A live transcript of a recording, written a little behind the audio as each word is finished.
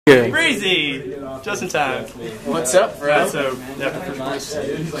Good. Breezy! Just in time. What's up, bro? Yeah, so, yeah, first place.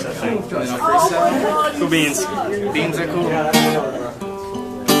 Cool beans. Beans are cool.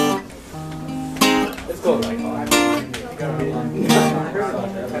 Let's go.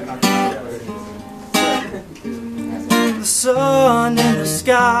 The sun in the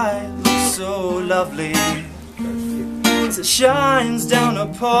sky looks so lovely as it shines down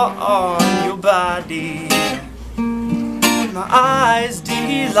upon your body. My eyes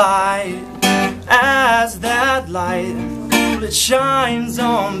delight as that light, it shines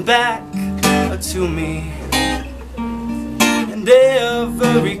on back to me. And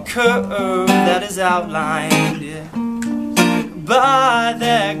every curve that is outlined, yeah, by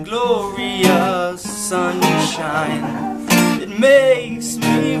that glorious sunshine, it makes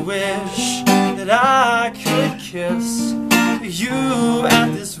me wish that I could kiss you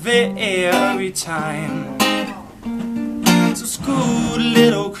at this very time. So scoot a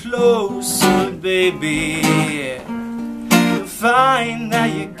little closer, baby. You'll find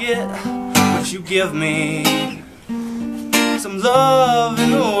that you get what you give me. Some love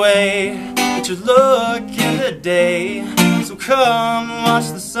in the way that you look in the day. So come and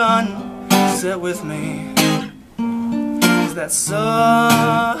watch the sun set with me. 'Cause that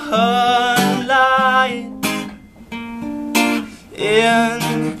sunlight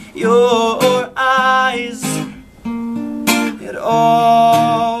in your eyes, it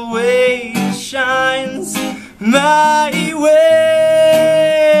always shines my way.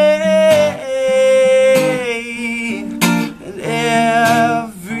 And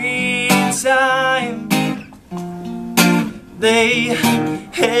every time they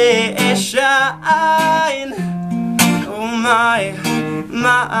shine, oh my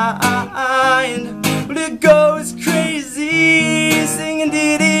mind, but it goes crazy singing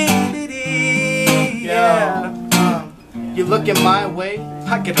dee-dee-dee-dee, yeah. You looking my way,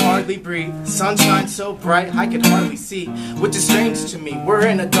 I could hardly breathe. Sunshine so bright, I could hardly see, which is strange to me. We're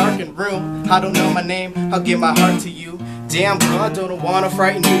in a darkened room, I don't know my name, I'll give my heart to you. Damn, girl, I don't wanna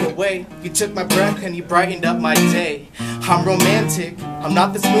frighten you away. You took my breath and you brightened up my day. I'm romantic, I'm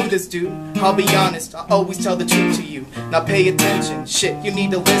not the smoothest dude. I'll be honest, I always tell the truth to you. Now pay attention, shit, you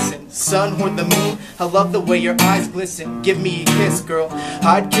need to listen. Sun or the moon, I love the way your eyes glisten. Give me a kiss, girl,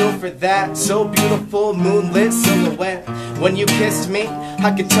 I'd kill for that. So beautiful, moonlit silhouette. When you kissed me,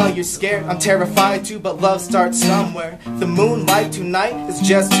 I could tell you're scared. I'm terrified too, but love starts somewhere. The moonlight tonight is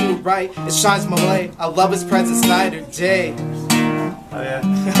just too right. It shines my way, I love his presence night or day. Oh, yeah.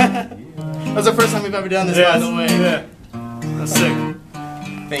 That was the first time we've ever done this, by the way. Yeah. That's sick.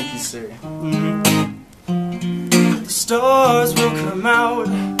 Thank you, sir. The stars will come out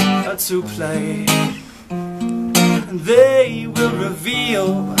to play, and they will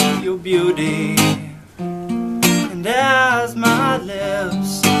reveal your beauty. And as my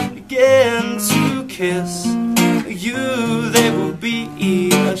lips begin to kiss you, they will be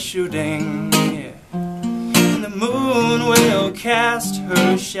a shooting, yeah. And the moon will cast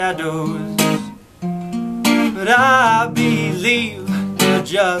her shadows, but I believe they're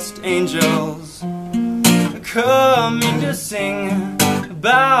just angels coming to sing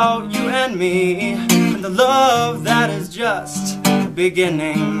about you and me, and the love that is just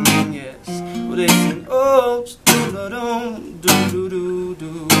beginning, yes. Well, they sing, oh,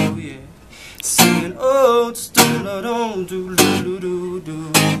 do-do-do-do-do-do, yeah. Singing, oh,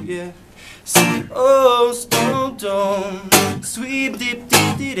 do-do-do-do-do-do, yeah. Singing, oh, stone, sweet deep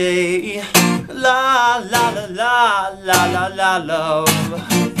deep deep day, la la la la la la la love.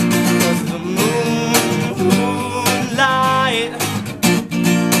 'Cause the moonlight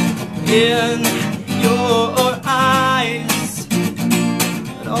in your eyes,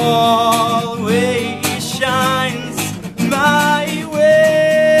 it always shines my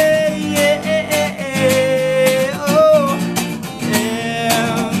way. Oh,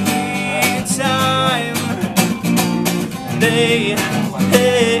 every time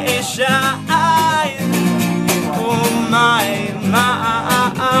they shine, oh my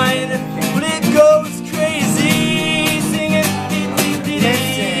mind, but it goes crazy singing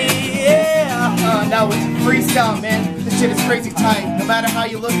yeah. Now it's freestyle, man. This shit is crazy tight. No matter how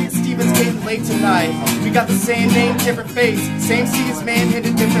you look at Steven's getting late tonight. We got the same name, different face. Same seas, man, hit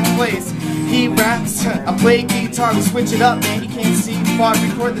a different place. He raps, I play guitar, we switch it up, man. He can't see far.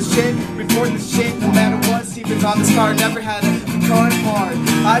 Record this shit, no matter what. Steven's on the star, never had a guitar hard.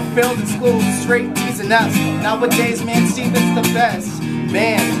 I failed in school, straight D's and F's. Nowadays, man, Steven's the best.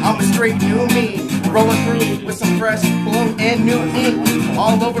 Man, I'm a straight new me. Rolling through with some fresh blow and new ink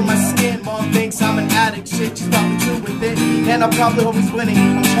all over my skin. Mom thinks I'm an addict, shit, she's probably true with it. And I'm probably always winning.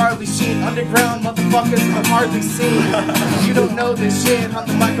 I'm Charlie Sheen, underground motherfuckers I've hardly seen. You don't know this shit on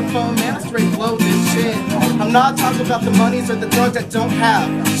the microphone, man, I straight blow this shit. I'm not talking about the monies or the drugs I don't have.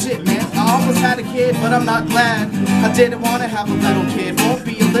 Shit, man, I almost had a kid, but I'm not glad. I didn't want to have a little kid. Won't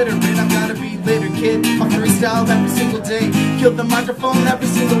be illiterate, I gotta be litter, kid. I freestyle every single day. Kill the microphone every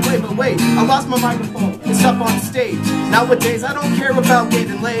single way. But wait, I lost my microphone. It's up on stage. Nowadays, I don't care about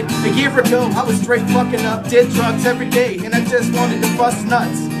getting laid. A year ago, I was straight fucking up. Did drugs every day, and I just wanted to bust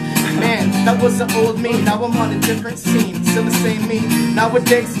nuts. Man, that was the old me. Now I'm on a different scene. Still the same me.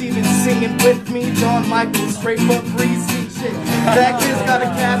 Nowadays, Steven's singing with me. John Michael, straight up breezy shit. That kid's got a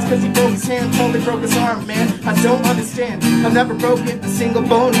cast cause he broke his hand, totally broke his arm, man. I don't understand. I've never broken a single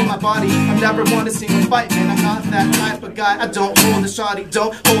bone in my body. I've never won a single fight, man. I'm not that type of guy. I don't hold a shotty,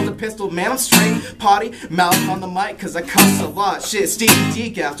 don't hold a pistol, man. I'm straight potty, mouth on the mic cause I cuss a lot. Shit, Stevie D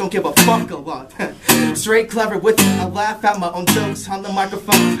gaff, don't give a fuck a lot. Straight clever with it, I laugh at my own jokes. On the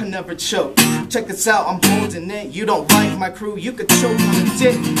microphone, I never choke. Check this out, I'm holding it. You don't like my crew, you could choke on a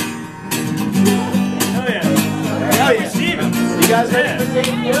dick. Oh yeah. Hell yeah. Steven. You guys ready for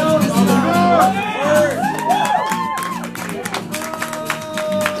taking kills?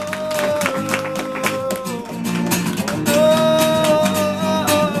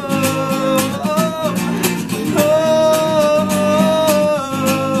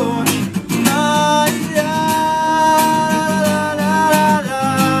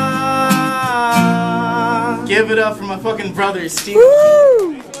 Give it up for my fucking brother, Steve. Woo!